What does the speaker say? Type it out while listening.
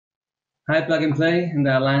Hi, Plug and Play and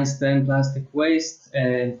the Alliance to End Plastic Waste.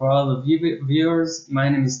 And for all of you viewers, my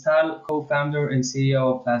name is Tal, co-founder and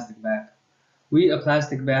CEO of Plastic Back. We at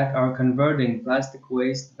Plastic Back are converting plastic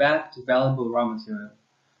waste back to valuable raw material.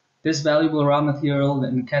 This valuable raw material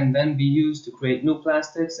can then be used to create new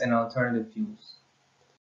plastics and alternative fuels.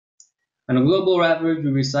 On a global average,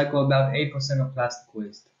 we recycle about 8% of plastic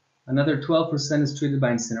waste. Another 12% is treated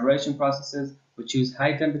by incineration processes, which use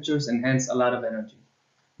high temperatures and hence a lot of energy.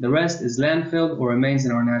 The rest is landfilled or remains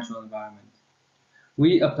in our natural environment.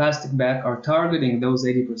 We at Plastic Back are targeting those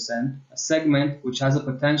 80%, a segment which has a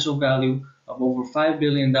potential value of over $5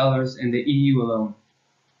 billion in the EU alone.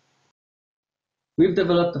 We've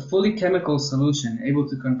developed a fully chemical solution able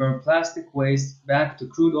to convert plastic waste back to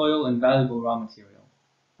crude oil and valuable raw material.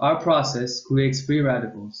 Our process creates free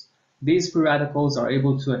radicals. These free radicals are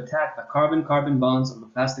able to attack the carbon-carbon bonds of the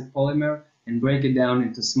plastic polymer and break it down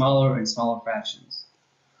into smaller and smaller fractions.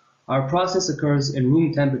 Our process occurs in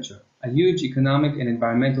room temperature, a huge economic and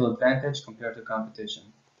environmental advantage compared to competition.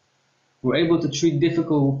 We're able to treat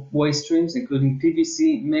difficult waste streams, including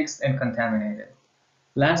PVC, mixed and contaminated.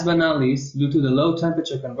 Last but not least, due to the low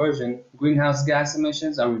temperature conversion, greenhouse gas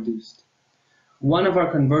emissions are reduced. One of our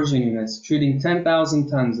conversion units, treating 10,000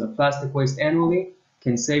 tons of plastic waste annually,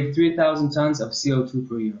 can save 3,000 tons of CO2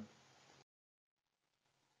 per year.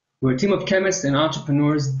 We're a team of chemists and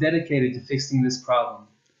entrepreneurs dedicated to fixing this problem.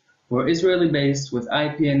 We're Israeli-based with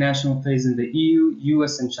IP and national phase in the EU,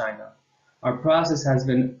 US, and China. Our process has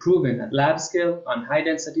been proven at lab scale on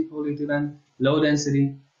high-density polyethylene,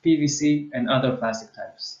 low-density, PVC, and other plastic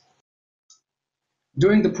types.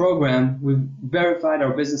 During the program, we've verified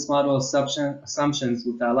our business model assumptions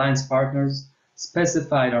with the Alliance partners,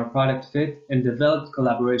 specified our product fit, and developed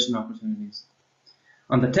collaboration opportunities.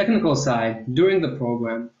 On the technical side, during the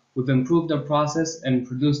program, we've improved our process and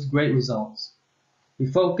produced great results. We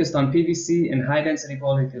focused on PVC and high-density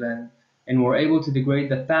polyethylene and were able to degrade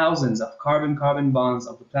the thousands of carbon-carbon bonds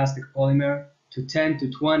of the plastic polymer to 10 to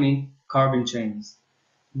 20 carbon chains.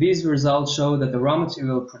 These results show that the raw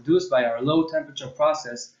material produced by our low-temperature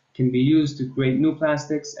process can be used to create new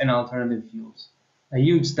plastics and alternative fuels. A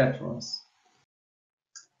huge step for us.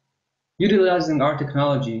 Utilizing our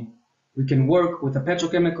technology, we can work with the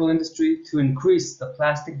petrochemical industry to increase the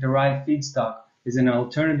plastic-derived feedstock as an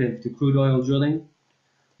alternative to crude oil drilling,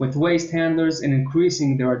 with waste handlers in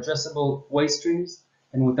increasing their addressable waste streams,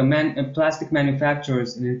 and with the plastic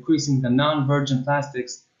manufacturers in increasing the non-virgin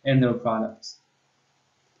plastics in their products.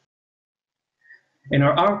 In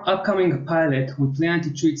our upcoming pilot, we plan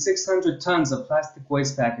to treat 600 tons of plastic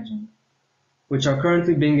waste packaging, which are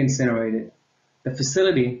currently being incinerated. The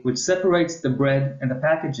facility, which separates the bread and the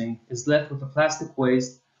packaging, is left with the plastic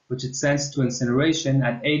waste, which it sends to incineration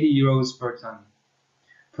at 80 euros per ton.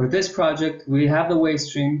 For this project, we have the waste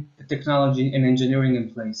stream, the technology, and engineering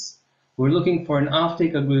in place. We're looking for an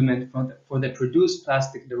offtake agreement for the produced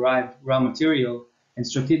plastic-derived raw material and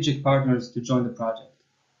strategic partners to join the project.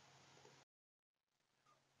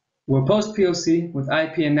 We're post-POC with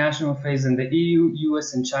IP and national phase in the EU,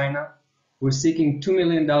 US, and China. We're seeking $2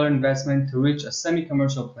 million investment to reach a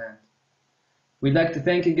semi-commercial plant. We'd like to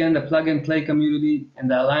thank again the Plug and Play community and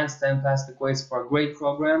the Alliance to End Plastic Waste for a great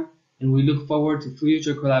program, and we look forward to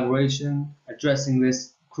future collaboration addressing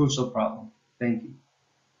this crucial problem. Thank you.